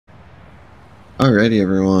Alrighty,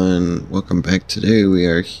 everyone. Welcome back. Today we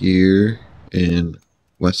are here in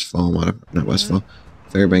Fairbanks,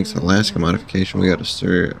 Alaska modification. We got a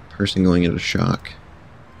person going into shock.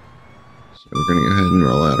 So we're going to go ahead and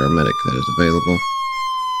roll out our medic that is available.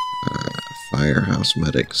 Firehouse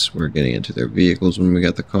medics. We're getting into their vehicles when we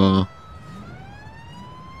got the call. So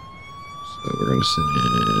we're going to send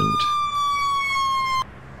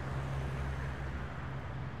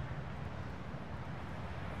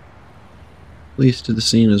police to the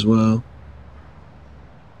scene as well.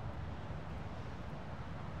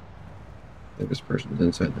 I think this person's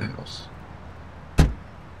inside the house.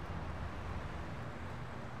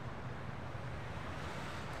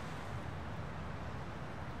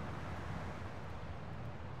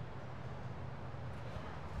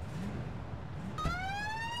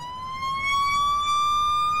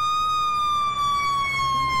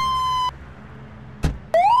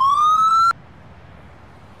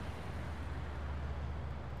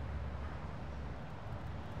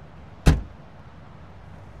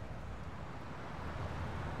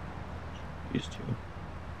 Used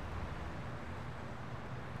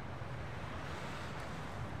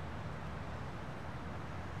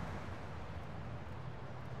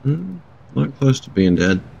to. Not close to being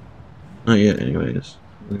dead. Not yet, anyways.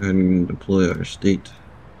 We'll go ahead and deploy our stadies.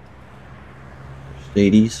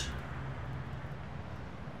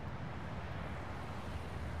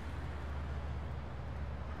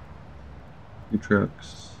 2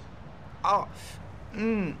 trucks. Oh.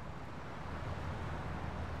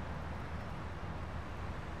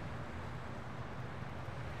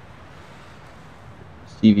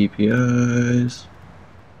 CVPIs.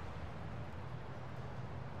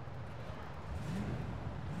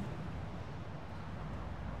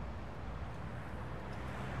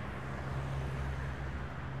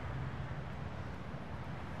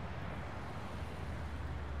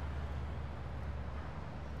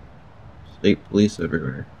 State police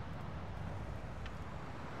everywhere.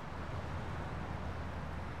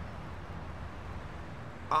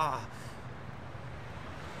 Ah.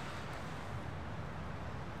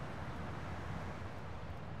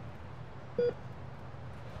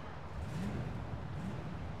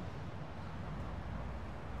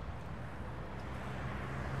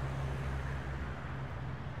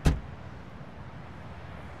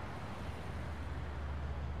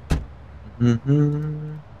 I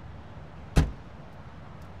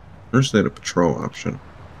wish they had a patrol option.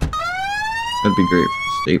 That'd be great for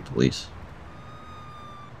the state police.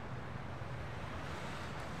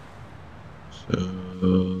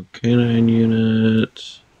 So, canine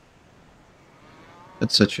unit.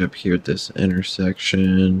 Let's set you up here at this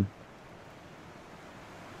intersection.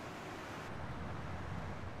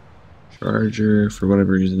 Charger, for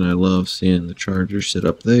whatever reason I love seeing the Charger sit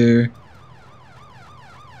up there.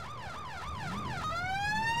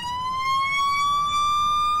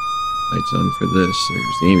 Lights on for this.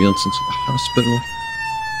 There's the ambulance into the hospital.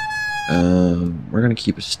 We're going to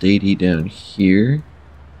keep a stady down here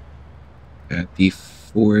at the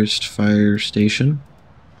forest fire station.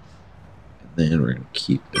 And then we're going to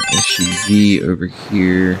keep an SUV over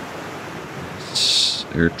here,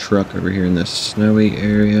 or truck over here in this snowy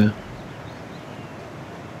area.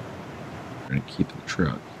 We're going to keep the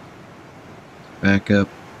truck. Back up.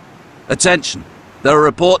 Attention! There are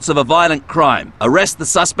reports of a violent crime. Arrest the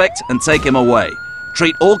suspect and take him away.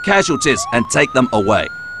 Treat all casualties and take them away.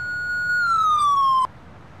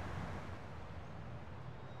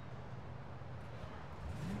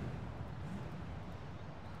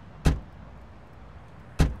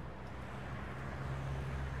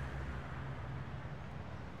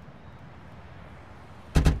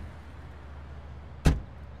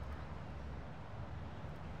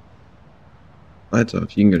 Lights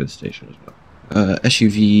off. You can go to the station as well.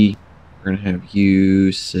 SUV, we're going to have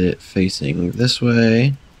you sit facing this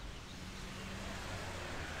way.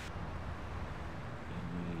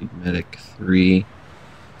 Medic 3.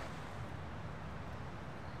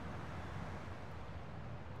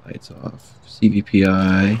 Lights off.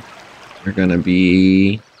 CVPI, we're going to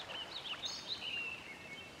be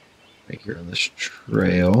right here on this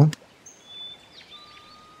trail.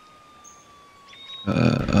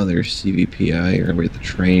 Other CVPI, you're going to be at the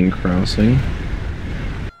train crossing.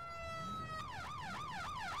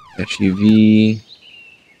 SUV.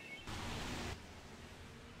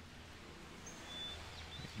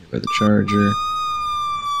 Here by the Charger.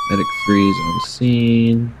 Medic 3 is on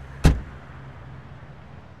scene.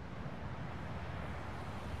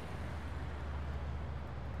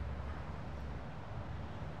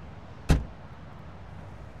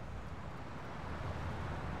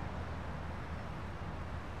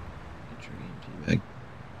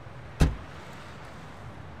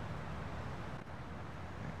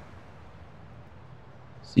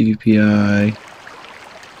 CVPI.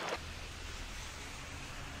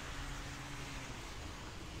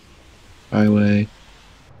 Highway.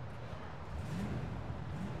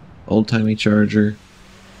 Old-timey charger.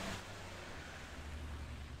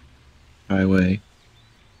 Highway.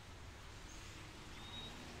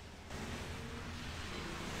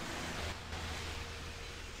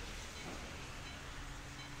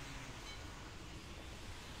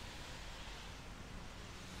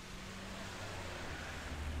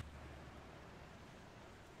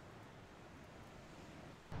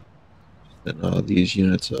 Setting all these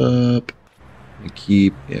units up. We'll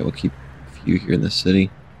keep a few here in the city.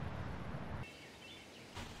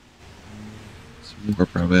 Some more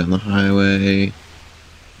probably on the highway.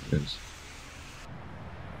 There's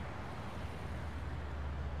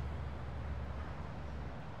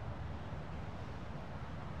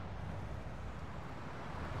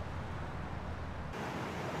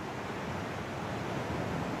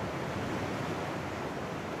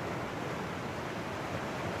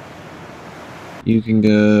you can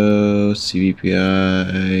go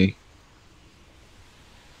CVPI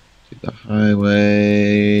to the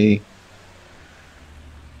highway.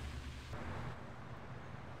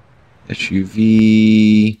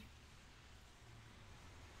 SUV.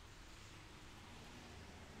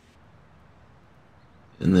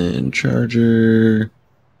 And then charger.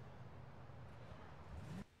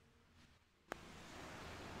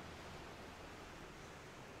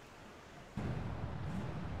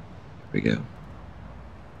 There we go.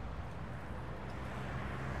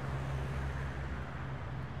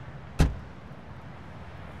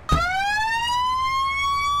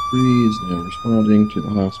 Is now responding to the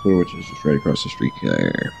hospital, which is just right across the street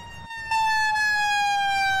there.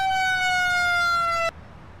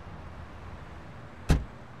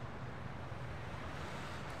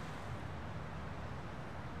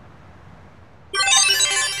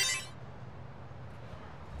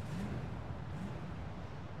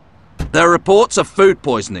 There are reports of food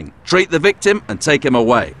poisoning. Treat the victim and take him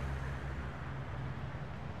away.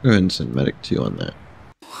 Go ahead and send Medic 2 on that.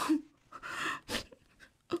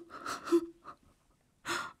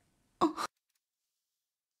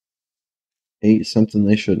 Ate something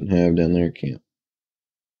they shouldn't have down there at camp.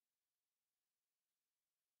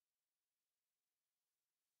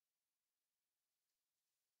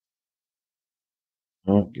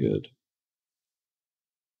 Not good.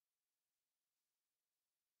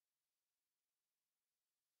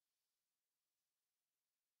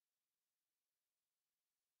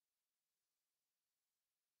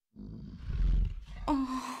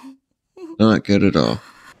 Not good at all.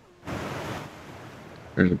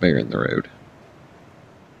 There's a bear in the road.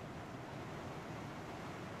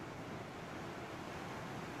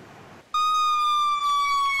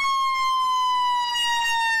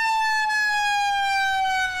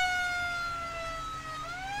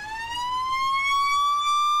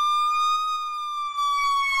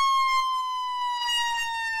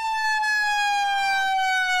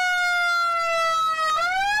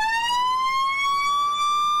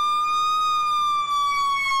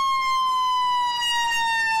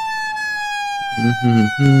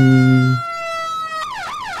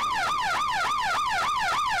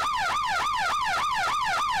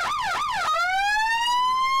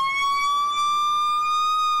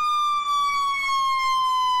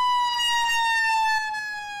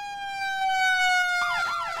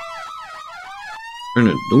 Turn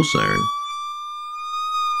a dual siren.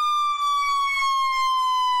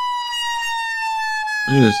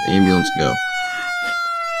 Where did this ambulance go?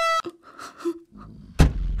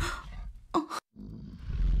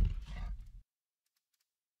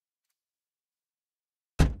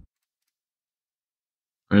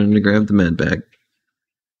 Trying to grab the med bag.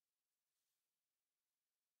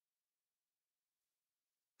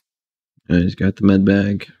 He's got the med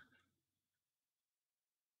bag.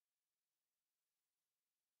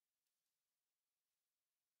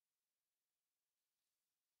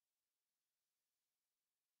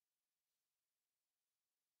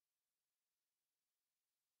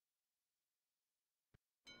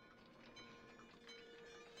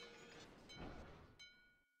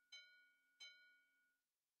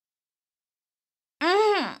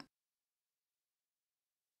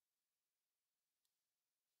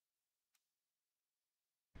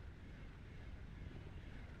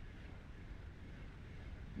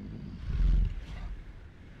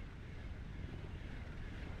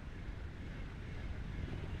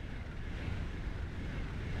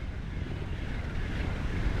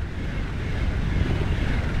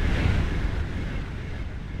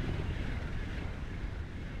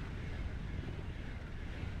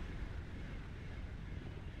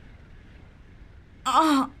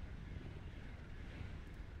 Are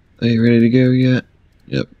you ready to go yet?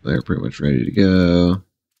 Yep, they're pretty much ready to go.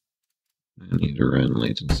 I need to run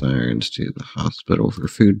lights and sirens to the hospital for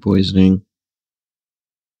food poisoning.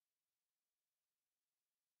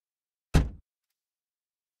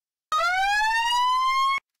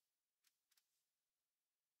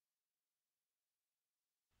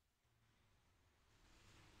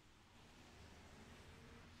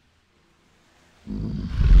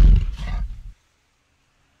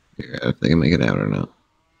 Figure out if they can make it out or not.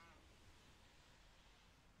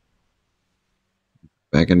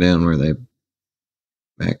 Backing down where they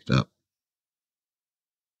backed up.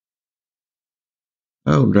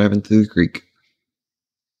 Oh, driving through the creek.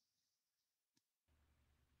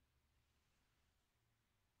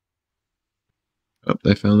 Oh,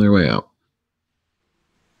 they found their way out.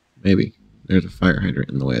 Maybe. There's a fire hydrant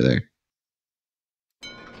in the way there.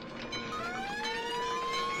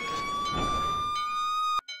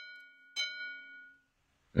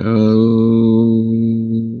 Oh,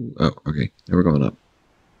 okay. Now we're going up.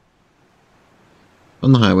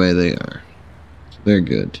 On the highway they are. So they're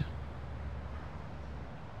good.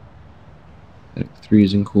 Medic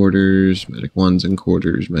 3's in quarters, Medic 1's in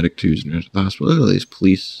quarters, Medic 2's in the hospital. Look at all these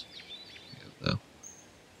police. Though.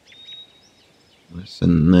 I'm going to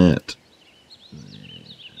send that.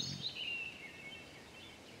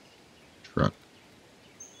 Truck.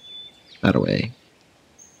 That away.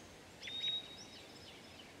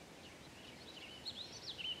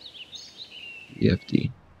 EFD.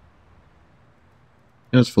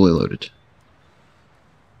 Now it's fully loaded.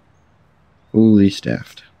 Fully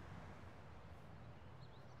staffed.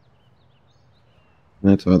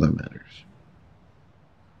 That's all that matters.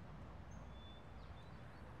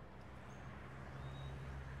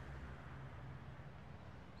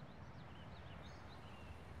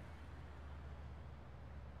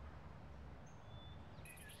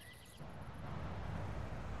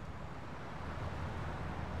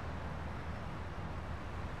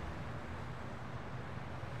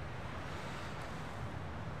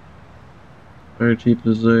 Fire chief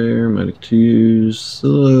is there, Medic 2's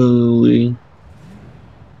slowly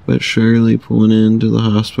but surely pulling into the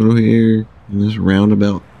hospital here in this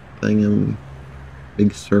roundabout thing and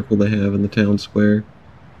big circle they have in the town square.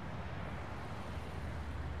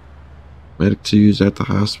 Medic 2's at the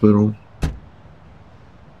hospital.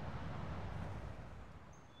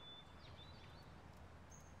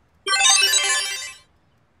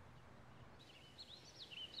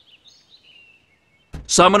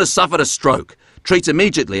 Someone has suffered a stroke. Treat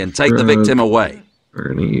immediately and take the victim away.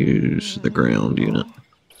 We're going to use the ground unit.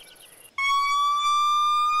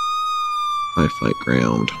 Fight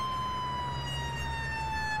ground.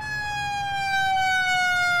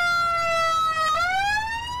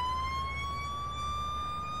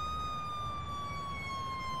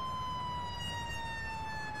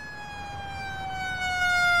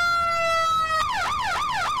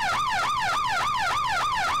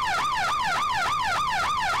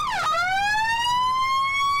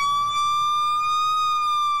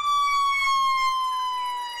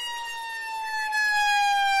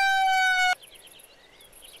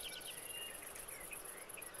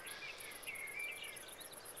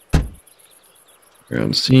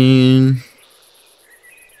 Ground scene.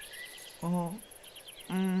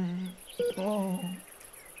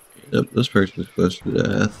 Yep, this person is close to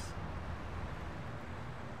death.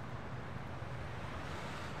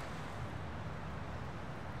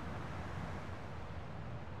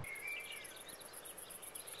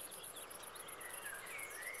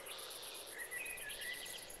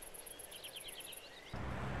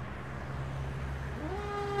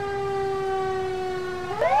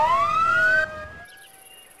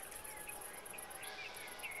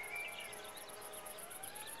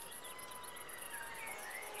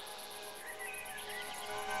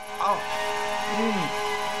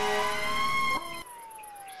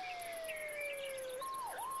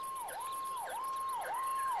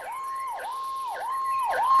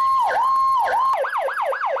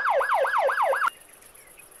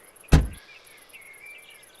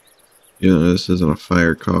 You know, this isn't a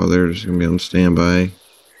fire call. They're just going to be on standby in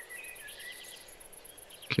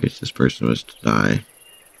case this person was to die.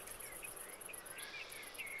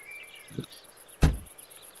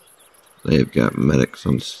 They've got medics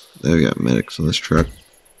on this truck.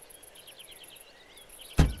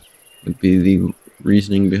 Would be the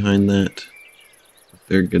reasoning behind that.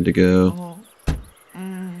 They're good to go.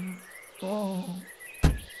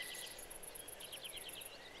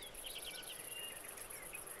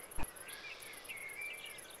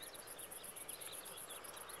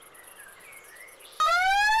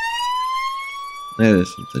 That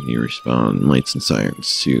is something you respond lights and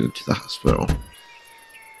sirens to the hospital.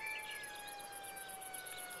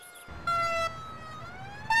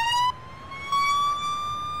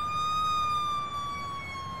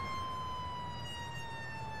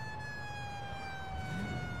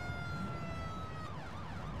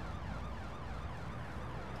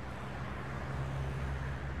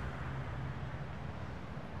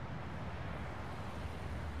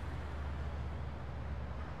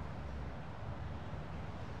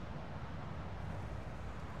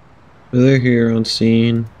 So they're here on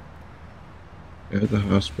scene at the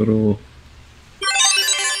hospital.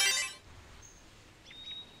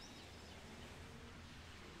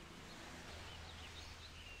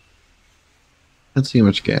 Let's see how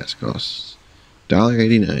much gas costs.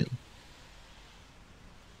 $1.89.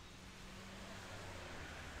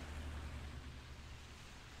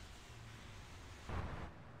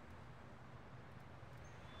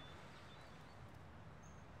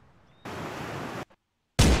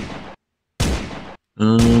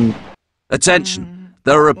 Attention!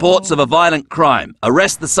 There are reports of a violent crime.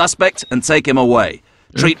 Arrest the suspect and take him away.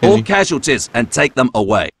 Treat all casualties and take them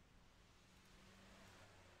away.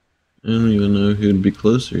 I don't even know who'd be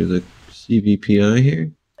closer, the CVPI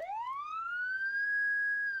here?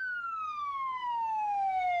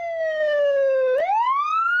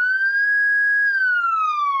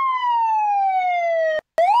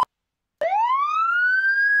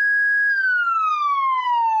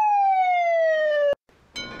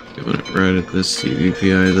 Doing it right at this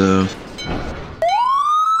CVPI though.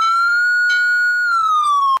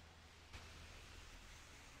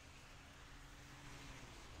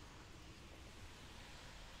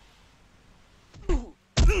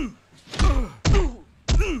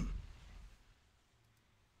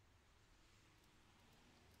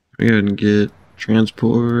 We go ahead and get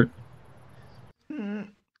transport.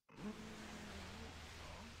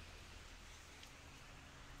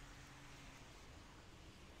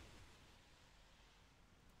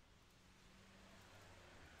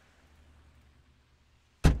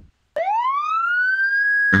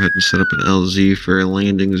 Go ahead and set up an LZ for a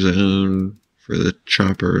landing zone for the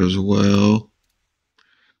chopper as well.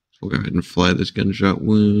 So we'll go ahead and fly this gunshot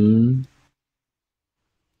wound.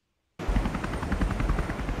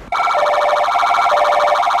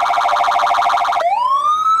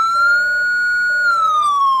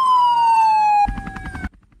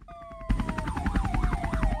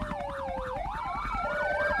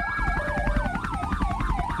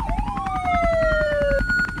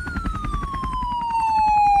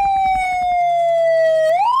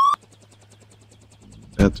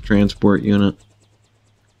 That's the transport unit.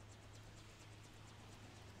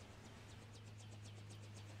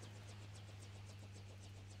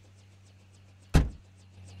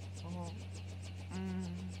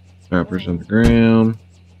 Chopper's on the ground. Not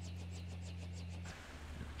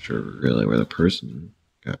sure really where the person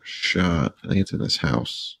got shot. I think it's in this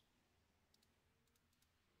house.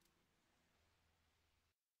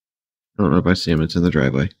 I don't know if I see him. It's in the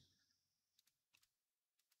driveway.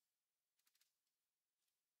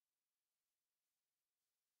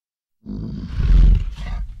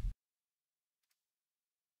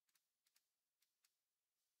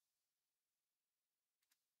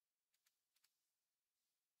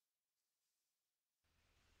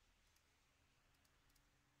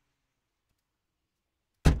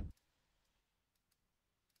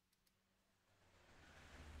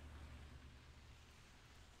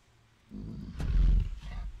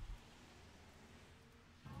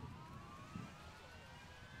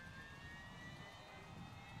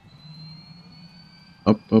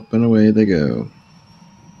 Up, up, and away they go.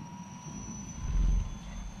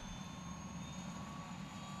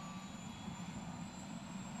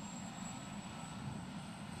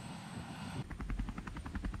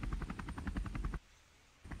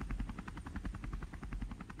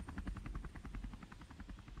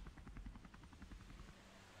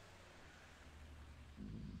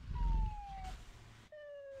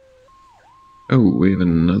 Oh, we have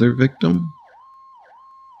another victim?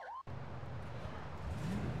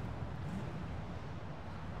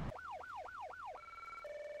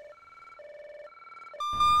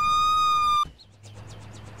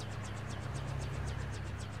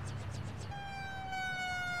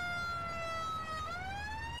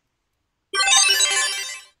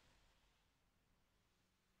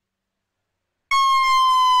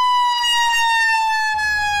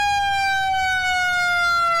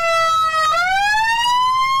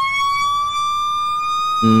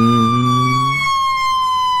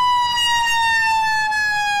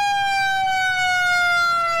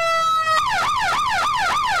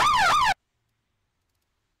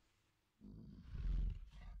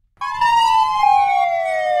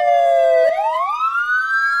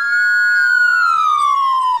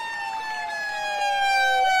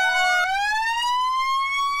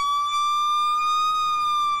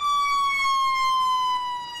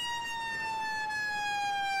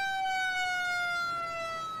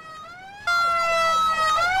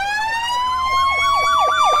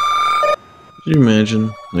 Could you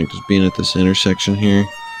imagine, like, just being at this intersection here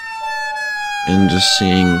and just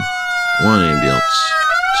seeing one ambulance,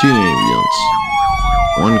 two ambulance,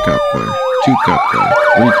 one cop car, two cop car,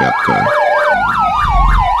 three cop car.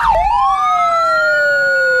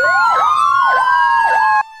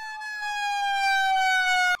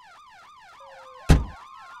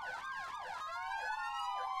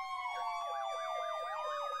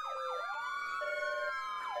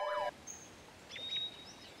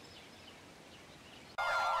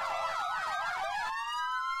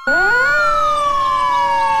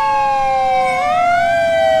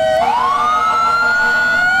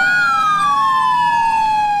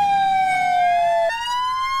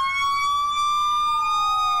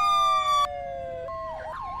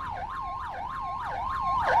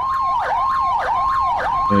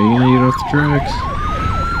 Are you gonna get off the tracks?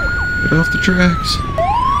 Get off the tracks!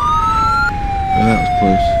 Oh, that was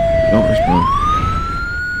close. Don't respond.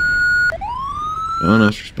 Don't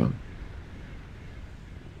else respond.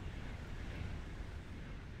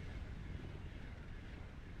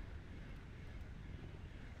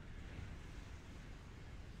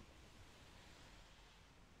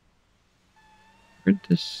 Where'd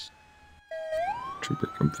this trooper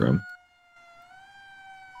come from?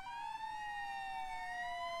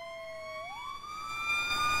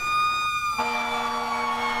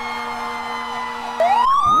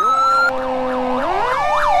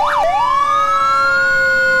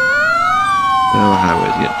 Now the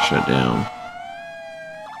highway's getting shut down.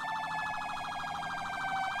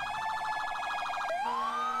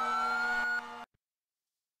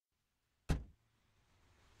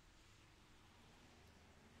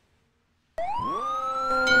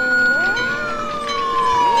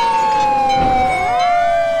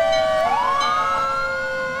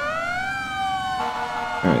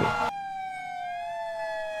 Alright.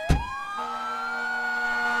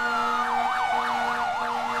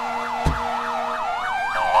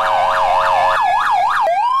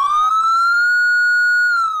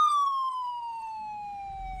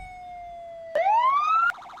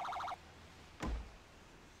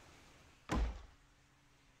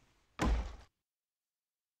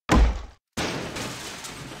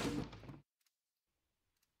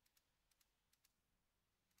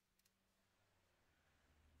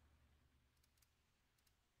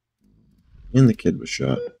 And the kid was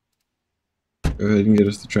shot. Go ahead and get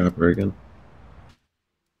us the chopper again.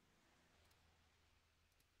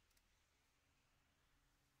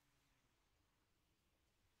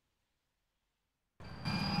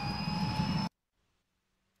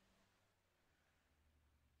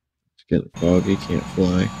 It's getting foggy, can't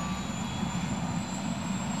fly.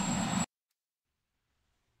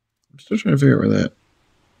 I'm still trying to figure out where that...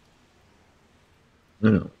 I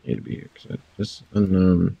don't need to be here, because this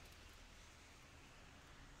unknown...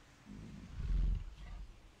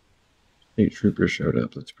 State trooper showed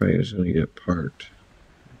up. That's probably just going to get parked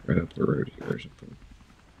right up the road here or something.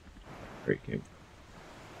 Where he came from.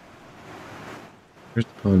 Where's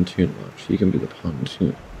the pontoon launch? He can be the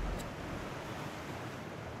pontoon.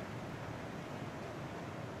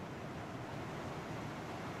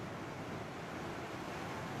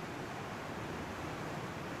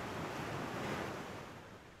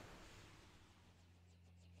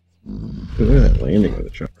 Look at that landing with the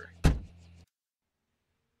chopper.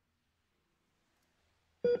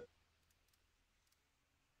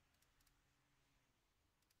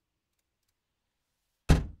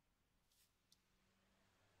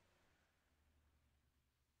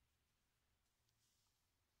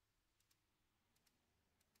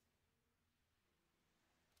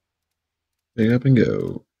 Pick up and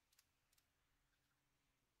go.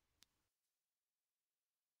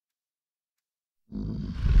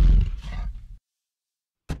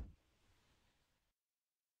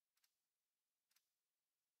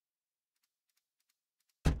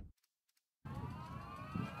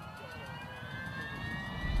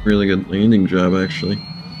 Really good landing job, actually.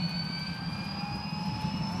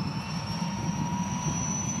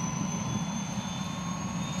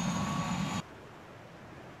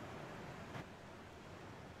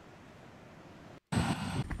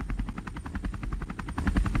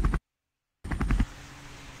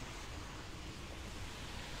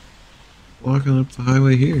 Walking up the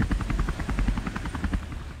highway here.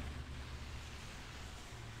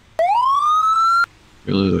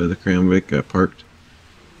 Really, the way the Crown Vic got parked.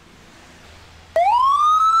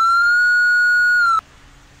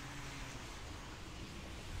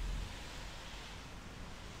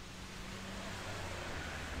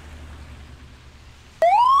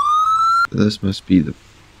 This must be the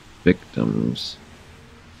victims'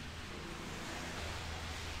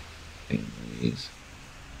 families.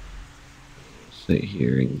 stay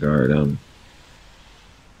here and guard them.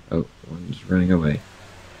 Oh, one's running away.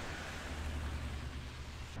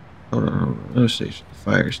 Hold on. No station.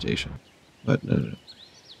 Fire station. But no.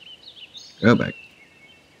 Go back.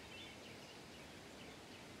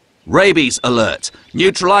 Rabies alert.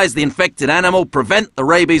 Neutralize the infected animal, prevent the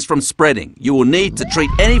rabies from spreading. You will need to treat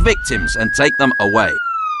any victims and take them away.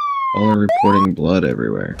 All are reporting blood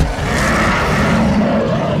everywhere.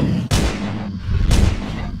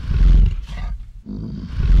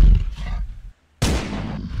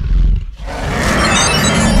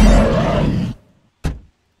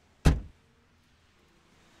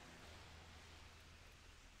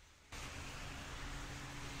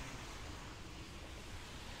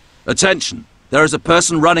 Attention! There is a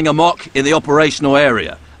person running amok in the operational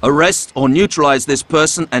area. Arrest or neutralize this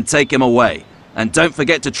person and take him away. And don't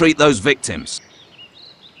forget to treat those victims.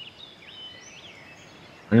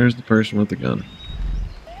 There's the person with the gun.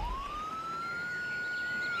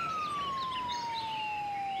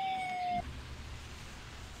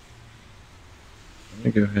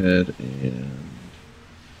 I'm gonna go ahead and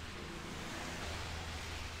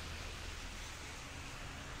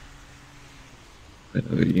put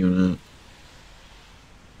a video out.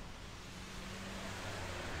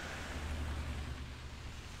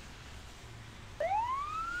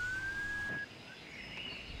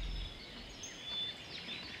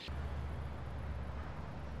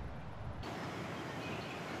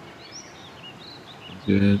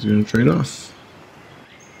 It's gonna trade off.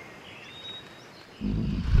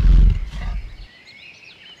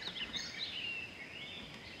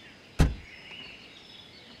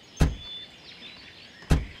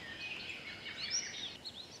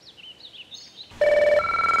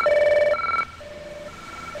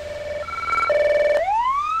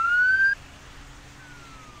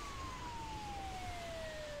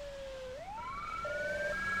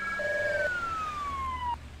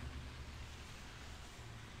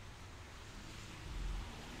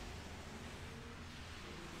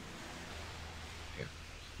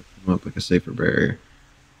 Come up like a safer barrier.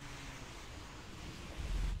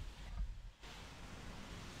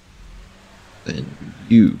 Then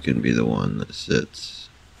you can be the one that sits.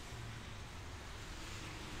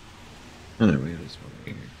 Oh no, we got this one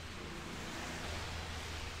right here.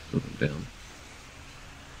 Move him down.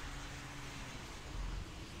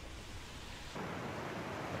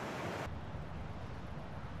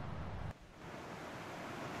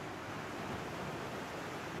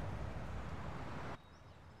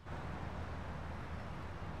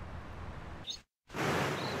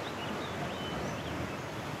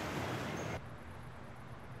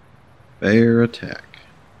 Fair attack.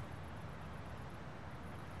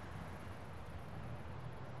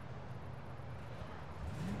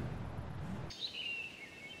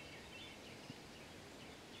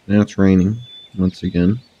 Now it's raining once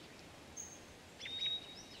again.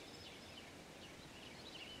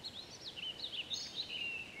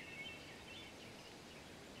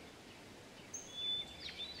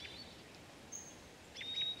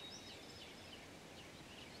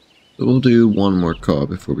 So we'll do one more call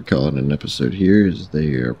before we call it an episode here as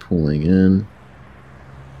they are pulling in.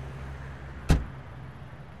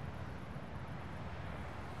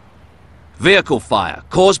 Vehicle fire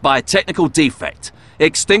caused by a technical defect.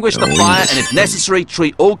 Extinguish the fire and if necessary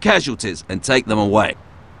treat all casualties and take them away.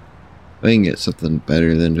 I can get something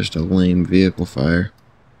better than just a lame vehicle fire.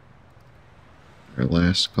 Our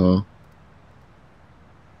last call.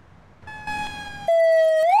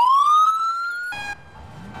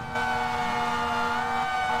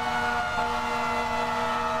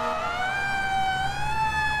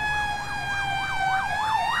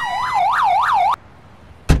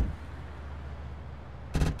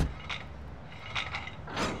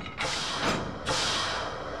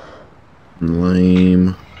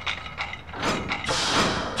 Lame.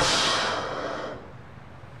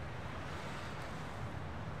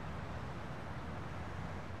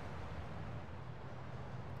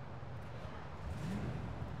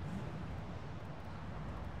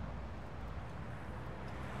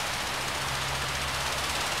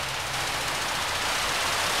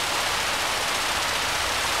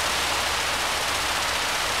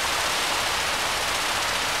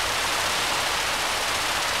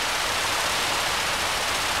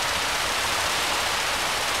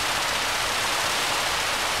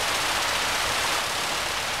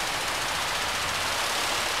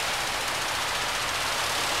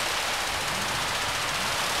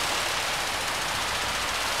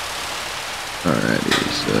 Alrighty,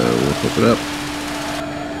 so we'll flip it up.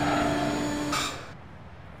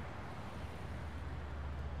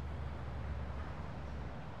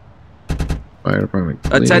 Fire department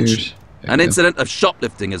clears. Attention! An incident of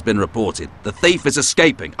shoplifting has been reported. The thief is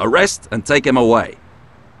escaping. Arrest and take him away.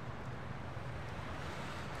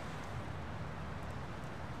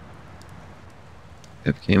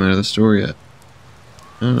 If came out of the store yet.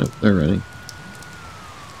 I don't know if they're running.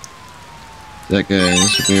 That guy,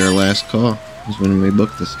 this will be our last call. Is when we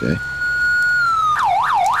book this guy.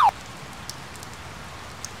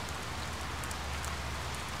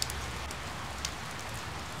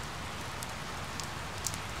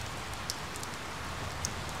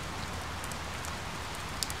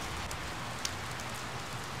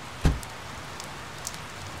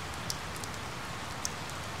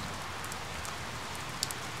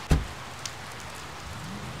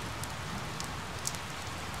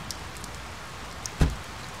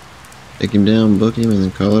 Take him down, book him, and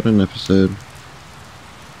then call it an episode.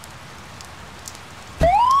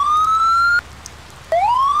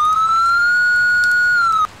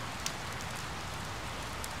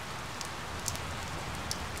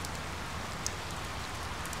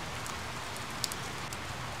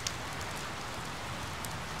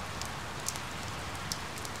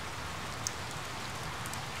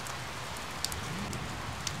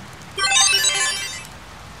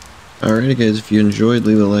 Alrighty guys, if you enjoyed,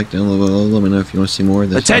 leave a like down below. Let me know if you want to see more of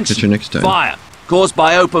this. Attention! I'll catch you next time. Fire! Caused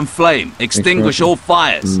by open flame. Extinguish all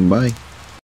fires. Bye.